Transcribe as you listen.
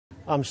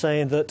I'm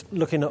saying that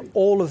looking at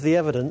all of the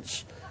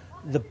evidence,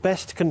 the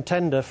best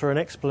contender for an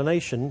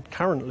explanation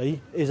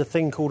currently is a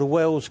thing called a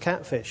Wales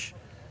catfish.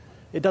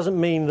 It doesn't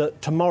mean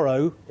that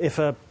tomorrow, if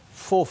a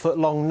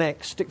 4-foot-long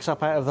neck sticks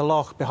up out of the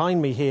loch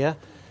behind me here,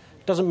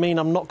 doesn't mean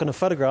I'm not going to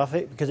photograph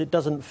it because it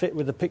doesn't fit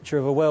with the picture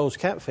of a Wales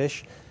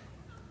catfish.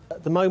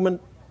 At the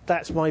moment,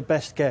 that's my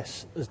best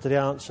guess as to the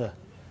answer.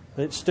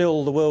 But it's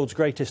still the world's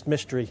greatest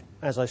mystery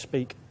as I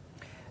speak.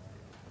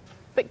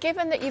 But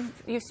given that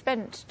you've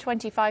spent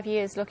 25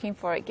 years looking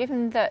for it,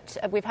 given that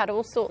we've had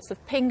all sorts of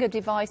pinger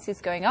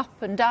devices going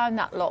up and down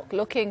that loch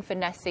looking for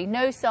Nessie,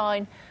 no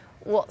sign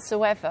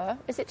whatsoever,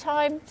 is it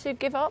time to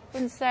give up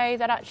and say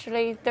that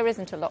actually there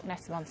isn't a Loch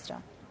Ness monster?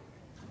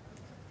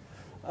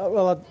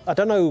 Well, I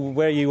don't know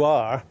where you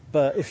are,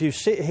 but if you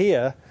sit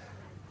here,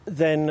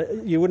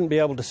 then you wouldn't be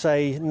able to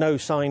say no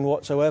sign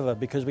whatsoever,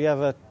 because we have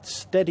a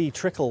steady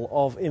trickle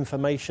of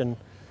information.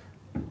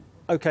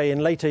 OK,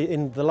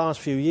 in the last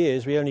few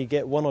years, we only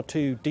get 1 or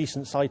 2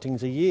 decent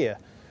sightings a year,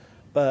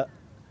 but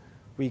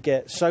we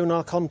get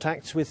sonar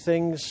contacts with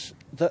things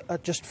that are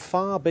just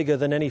far bigger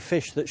than any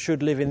fish that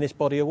should live in this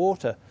body of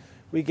water.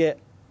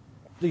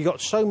 You've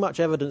got so much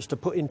evidence to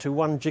put into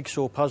one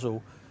jigsaw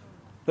puzzle,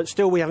 but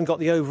still we haven't got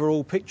the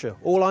overall picture.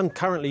 All I'm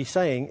currently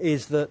saying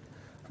is that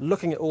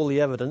looking at all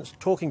the evidence,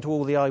 talking to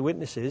all the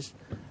eyewitnesses,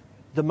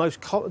 the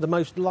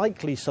most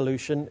likely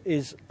solution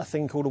is a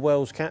thing called a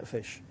Wales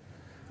catfish.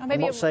 I'm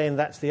not saying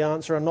that's the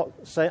answer. I'm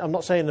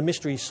not saying the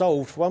mystery's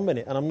solved for 1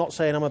 minute, and I'm not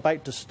saying I'm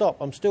about to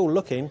stop. I'm still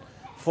looking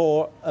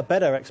for a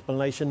better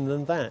explanation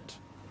than that.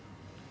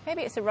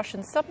 Maybe it's a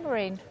Russian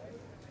submarine.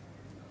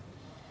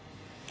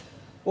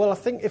 Well, I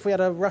think if we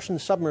had a Russian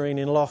submarine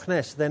in Loch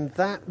Ness, then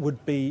that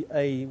would be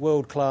a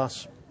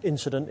world-class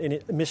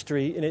incident,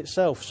 mystery in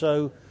itself.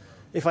 So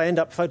if I end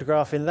up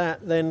photographing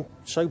that, then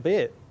so be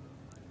it.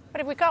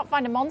 But if we can't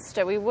find a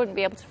monster, we wouldn't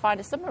be able to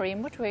find a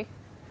submarine, would we?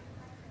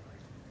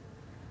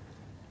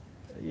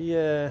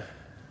 Yeah,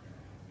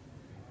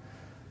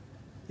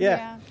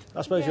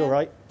 I suppose you're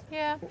right.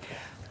 Yeah,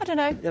 I don't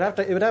know.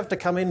 It would have to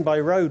come in by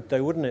road,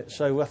 though, wouldn't it?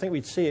 So I think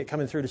we'd see it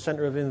coming through the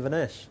centre of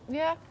Inverness.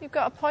 Yeah, you've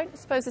got a point. I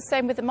suppose the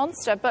same with the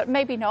monster, but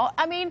maybe not.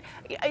 I mean,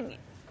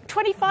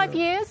 25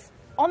 years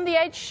on the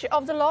edge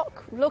of the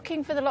loch,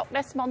 looking for the Loch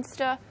Ness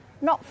monster,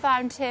 not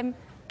found him,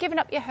 given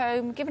up your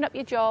home, given up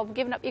your job,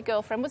 given up your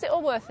girlfriend. Was it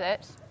all worth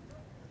it?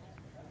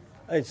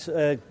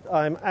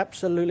 I'm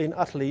absolutely and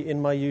utterly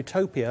in my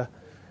utopia,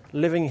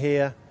 living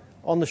here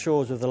on the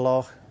shores of the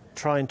Loch,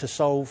 trying to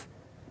solve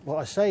what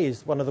I say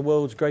is one of the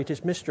world's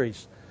greatest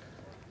mysteries.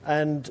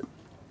 And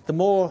the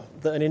more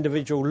that an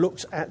individual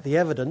looks at the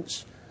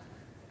evidence,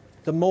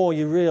 the more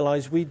you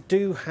realise we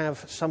do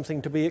have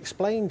something to be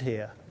explained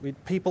here.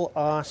 People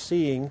are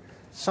seeing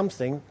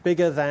something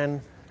bigger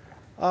than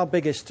our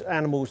biggest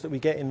animals that we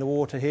get in the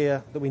water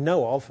here that we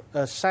know of,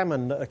 are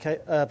salmon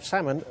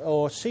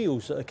or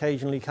seals that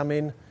occasionally come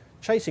in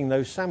chasing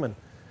those salmon.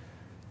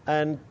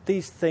 And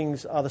these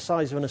things are the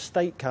size of an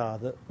estate car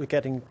that we're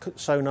getting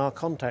sonar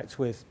contacts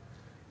with.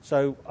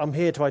 So I'm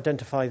here to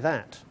identify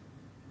that.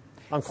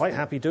 I'm quite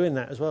happy doing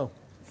that as well.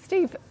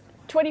 Steve,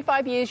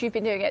 25 years you've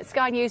been doing it.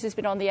 Sky News has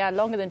been on the air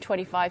longer than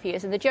 25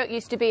 years. And the joke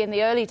used to be in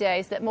the early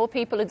days that more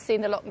people had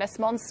seen the Loch Ness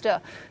Monster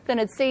than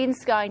had seen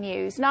Sky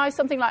News. Now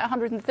something like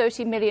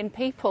 130 million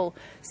people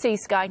see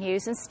Sky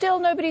News, and still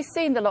nobody's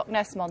seen the Loch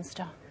Ness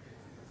Monster.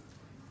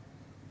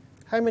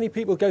 How many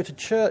people go to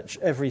church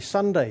every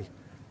Sunday?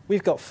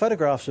 We've got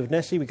photographs of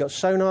Nessie, we've got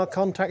sonar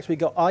contacts, we've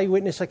got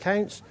eyewitness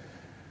accounts.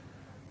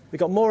 We've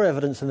got more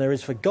evidence than there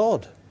is for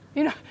God.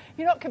 You're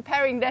not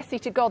comparing Nessie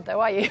to God, though,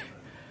 are you?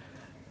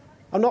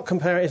 I'm not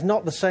comparing. It's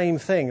not the same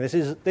thing. This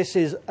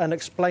is an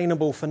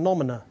explainable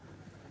phenomena.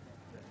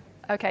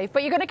 OK,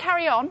 but you're going to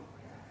carry on?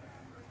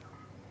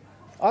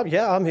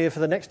 Yeah, I'm here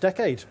for the next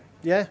decade,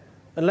 yeah.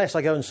 Unless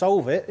I go and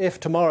solve it. If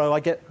tomorrow I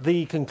get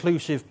the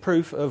conclusive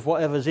proof of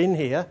whatever's in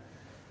here,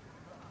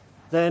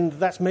 then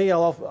that's me.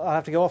 I'll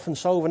have to go off and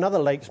solve another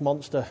lakes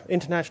monster,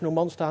 international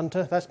monster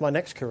hunter. That's my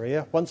next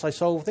career, once I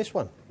solve this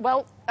one.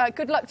 Well,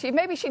 good luck to you.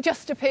 Maybe she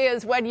just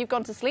appears when you've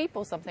gone to sleep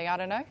or something, I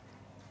don't know.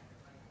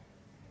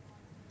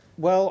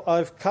 Well,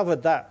 I've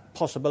covered that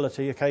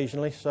possibility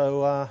occasionally,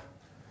 so,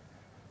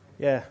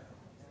 yeah.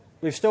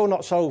 We've still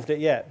not solved it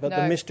yet, but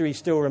the mystery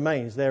still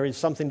remains. There is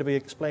something to be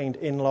explained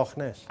in Loch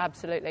Ness.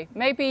 Absolutely.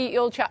 Maybe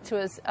you'll chat to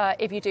us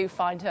if you do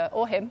find her,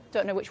 or him.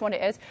 Don't know which one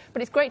it is.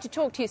 But it's great to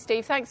talk to you,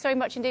 Steve. Thanks so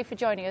much indeed for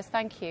joining us.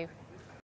 Thank you.